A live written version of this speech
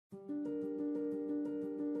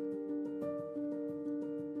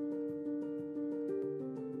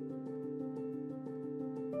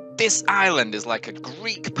This island is like a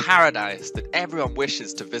Greek paradise that everyone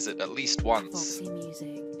wishes to visit at least once.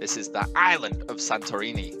 This is the island of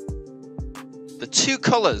Santorini. The two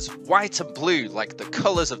colours, white and blue, like the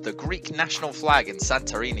colours of the Greek national flag in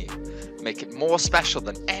Santorini, make it more special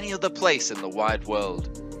than any other place in the wide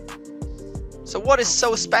world. So what is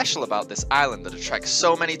so special about this island that attracts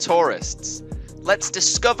so many tourists? Let's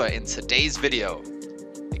discover in today's video.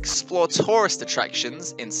 Explore tourist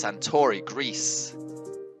attractions in Santorini, Greece.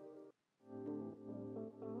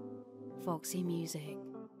 Foxy music.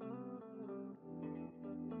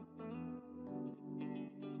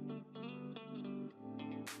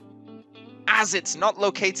 As it's not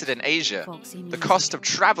located in Asia, the cost of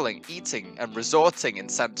travelling, eating and resorting in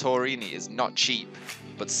Santorini is not cheap,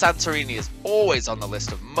 but Santorini is always on the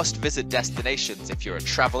list of must-visit destinations if you're a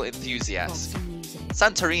travel enthusiast.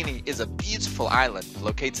 Santorini is a beautiful island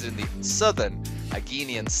located in the southern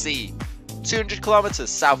Aegean Sea, 200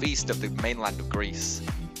 kilometers southeast of the mainland of Greece.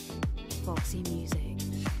 Foxy music.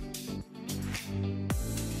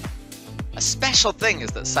 A special thing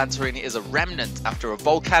is that Santorini is a remnant after a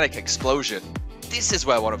volcanic explosion. This is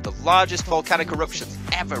where one of the largest volcanic eruptions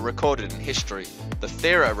ever recorded in history, the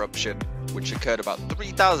Thera eruption, which occurred about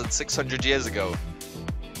 3,600 years ago,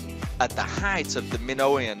 at the height of the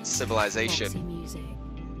Minoan civilization.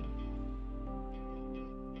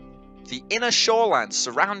 The inner shoreline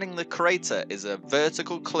surrounding the crater is a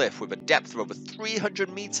vertical cliff with a depth of over 300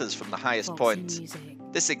 meters from the highest point.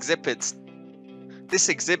 This exhibits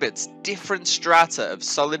different strata of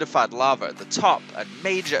solidified lava at the top and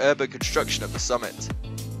major urban construction at the summit.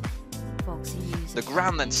 The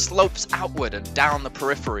ground then slopes outward and down the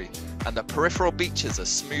periphery, and the peripheral beaches are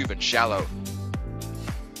smooth and shallow.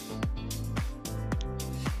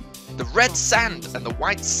 The red sand and the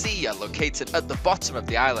white sea are located at the bottom of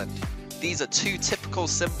the island. These are two typical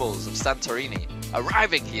symbols of Santorini.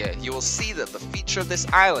 Arriving here, you will see that the feature of this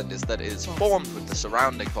island is that it is formed with the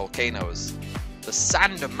surrounding volcanoes. The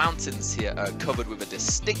sand and mountains here are covered with a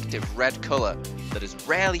distinctive red colour that is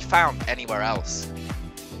rarely found anywhere else.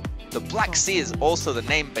 The Black Sea is also the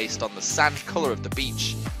name based on the sand colour of the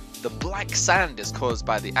beach. The black sand is caused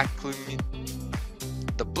by the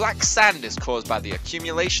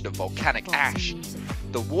accumulation of volcanic ash.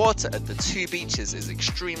 The water at the two beaches is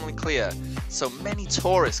extremely clear, so many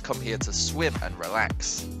tourists come here to swim and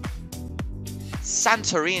relax.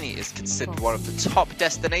 Santorini is considered one of the top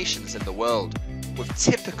destinations in the world, with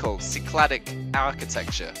typical Cycladic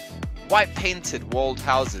architecture, white painted walled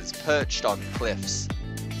houses perched on cliffs.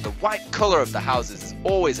 The white colour of the houses is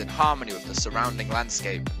always in harmony with the surrounding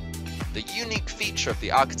landscape. The unique feature of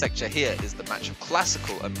the architecture here is the match of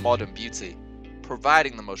classical and modern beauty,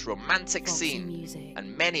 providing the most romantic scene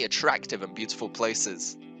and many attractive and beautiful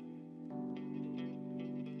places.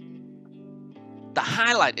 The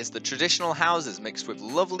highlight is the traditional houses mixed with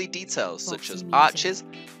lovely details such as arches,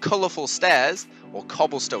 colourful stairs or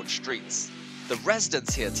cobblestone streets. The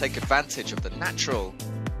residents here take advantage of the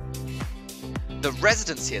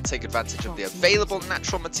available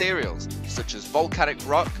natural materials such as volcanic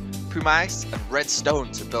rock, pumice and red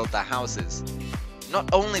stone to build their houses.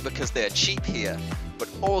 Not only because they are cheap here, but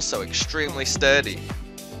also extremely sturdy.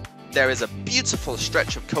 There is a beautiful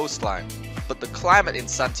stretch of coastline, but the climate in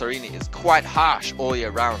Santorini is quite harsh all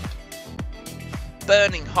year round.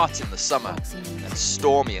 Burning hot in the summer and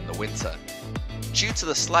stormy in the winter. Due to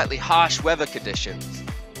the slightly harsh weather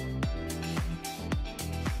conditions,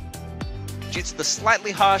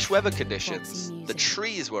 the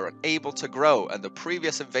trees were unable to grow, and the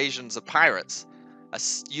previous invasions of pirates, a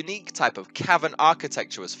unique type of cavern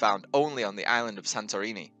architecture was found only on the island of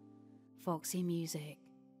Santorini. Foxy music.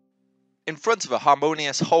 In front of a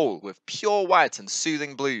harmonious whole with pure white and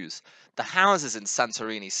soothing blues, the houses in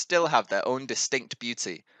Santorini still have their own distinct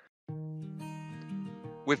beauty.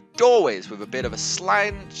 With doorways with a bit of a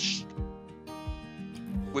strange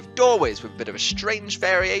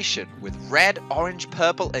variation, with red, orange,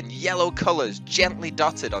 purple and yellow colours gently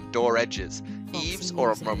dotted on door edges, eaves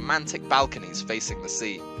or on romantic balconies facing the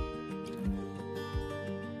sea.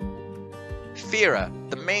 Thera,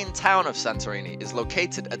 the main town of Santorini, is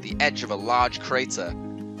located at the edge of a large crater,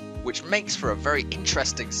 which makes for a very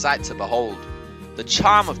interesting sight to behold. The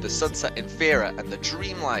charm of the sunset in Thera and the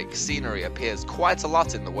dreamlike scenery appears quite a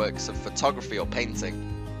lot in the works of photography or painting.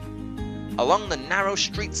 Along the narrow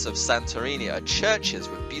streets of Santorini are churches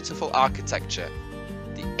with beautiful architecture.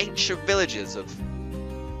 The ancient villages of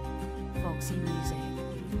Foxy music.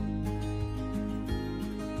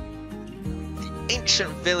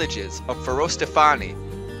 Ferostefani,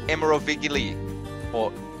 Emirovigili,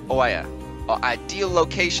 or Oia are ideal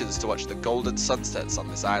locations to watch the golden sunsets on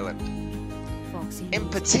this island. In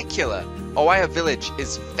particular, Oaya village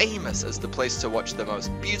is famous as the place to watch the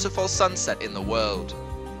most beautiful sunset in the world.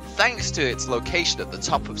 Thanks to its location at the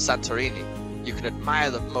top of Santorini, you can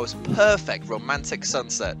admire the most perfect romantic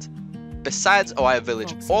sunset. Besides, Oaya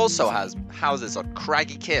village also has houses on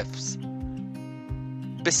craggy cliffs.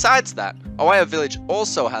 Besides that, Oaya village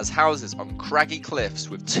also has houses on craggy cliffs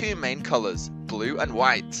with two main colours, blue and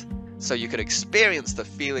white. So you can experience the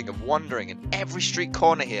feeling of wandering in every street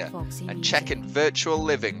corner here and check in virtual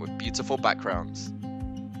living with beautiful backgrounds.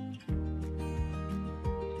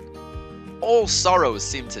 All sorrows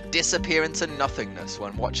seem to disappear into nothingness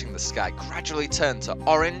when watching the sky gradually turn to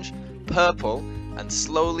orange, purple, and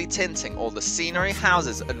slowly tinting all the scenery,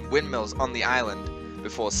 houses and windmills on the island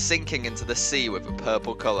before sinking into the sea with a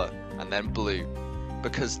purple colour and then blue.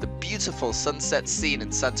 Because the beautiful sunset scene in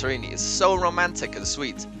Santorini is so romantic and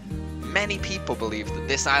sweet, many people believe that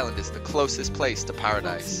this island is the closest place to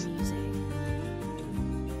paradise.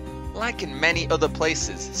 Like in many other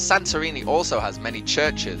places, Santorini also has many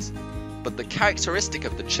churches, but the characteristic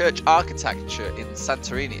of the church architecture in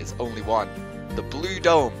Santorini is only one: the blue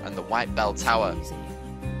dome and the white bell tower.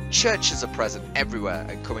 Churches are present everywhere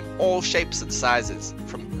and come in all shapes and sizes,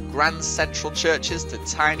 from grand central churches to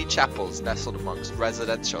tiny chapels nestled amongst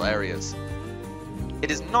residential areas.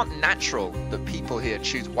 It is not natural that people here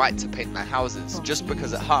choose white to paint their houses just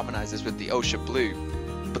because it harmonizes with the ocean blue,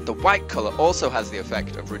 but the white color also has the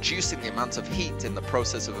effect of reducing the amount of heat in the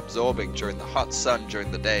process of absorbing during the hot sun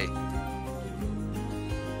during the day.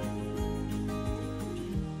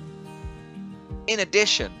 In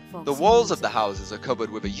addition, the walls of the houses are covered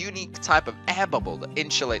with a unique type of air bubble that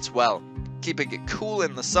insulates well, keeping it cool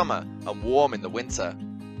in the summer and warm in the winter.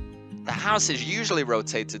 The house is usually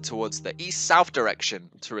rotated towards the east-south direction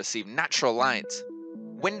to receive natural light.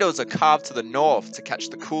 Windows are carved to the north to catch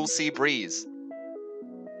the cool sea breeze.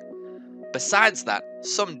 Besides that,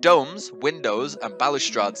 some domes, windows and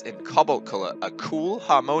balustrades in cobalt colour are cool,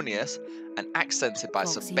 harmonious and accented by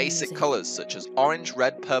some basic colours such as orange,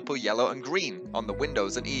 red, purple, yellow and green on the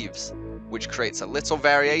windows and eaves, which creates a little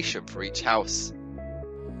variation for each house.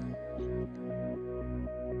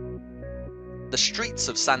 The streets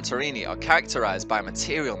of Santorini are characterised by a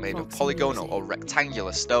material made of polygonal or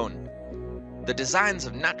rectangular stone. The designs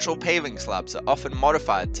of natural paving slabs are often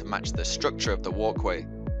modified to match the structure of the walkway.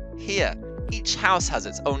 Here, each house has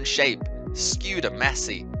its own shape, skewed and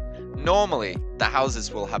messy. Normally, the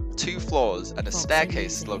houses will have 2 floors and a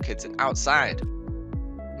staircase located outside.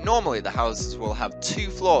 Normally, the houses will have 2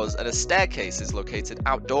 floors and a staircase is located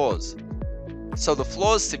outdoors. So the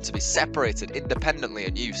floors seem to be separated independently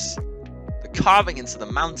in use. The carving into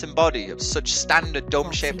the mountain body of such standard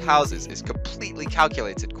dome-shaped houses is completely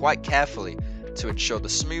calculated quite carefully to ensure the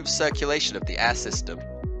smooth circulation of the air system.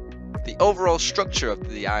 The overall structure of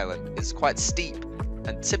the island is quite steep,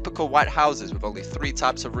 and typical white houses with only 3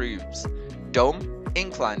 types of roofs: dome,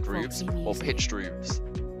 inclined roofs, or pitched roofs.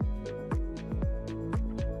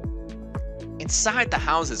 Inside the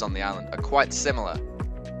houses on the island are quite similar,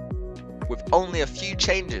 with only a few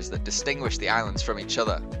changes that distinguish the islands from each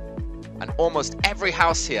other. And almost every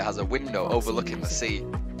house here has a window overlooking the sea.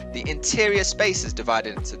 The interior space is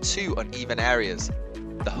divided into 2 uneven areas.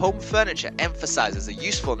 The home furniture emphasizes the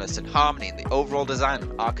usefulness and harmony in the overall design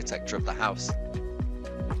and architecture of the house.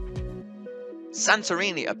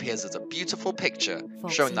 Santorini appears as a beautiful picture,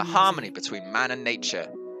 showing the harmony between man and nature.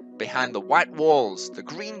 Behind the white walls, the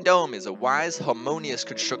green dome is a wise, harmonious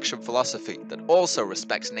construction philosophy that also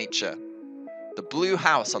respects nature. The blue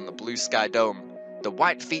house on the blue sky dome. The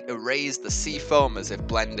white feet erase the sea foam as if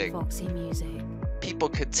blending. People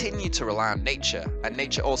continue to rely on nature, and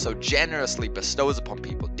nature also generously bestows upon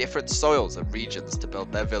people different soils and regions to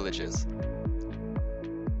build their villages.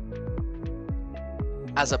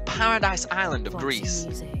 As a paradise island of Greece,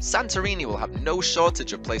 Santorini will have no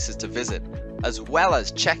shortage of places to visit, as well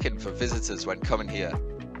as check-in for visitors when coming here.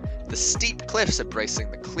 The steep cliffs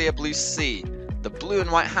embracing the clear blue sea, the blue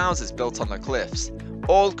and white houses built on the cliffs,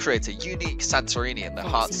 all create a unique Santorini in the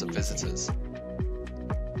hearts of visitors.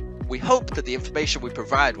 We hope that the information we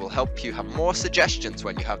provide will help you have more suggestions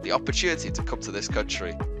when you have the opportunity to come to this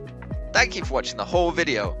country. Thank you for watching the whole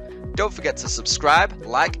video. Don't forget to subscribe,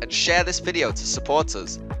 like and share this video to support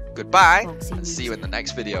us. Goodbye and see you in the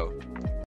next video.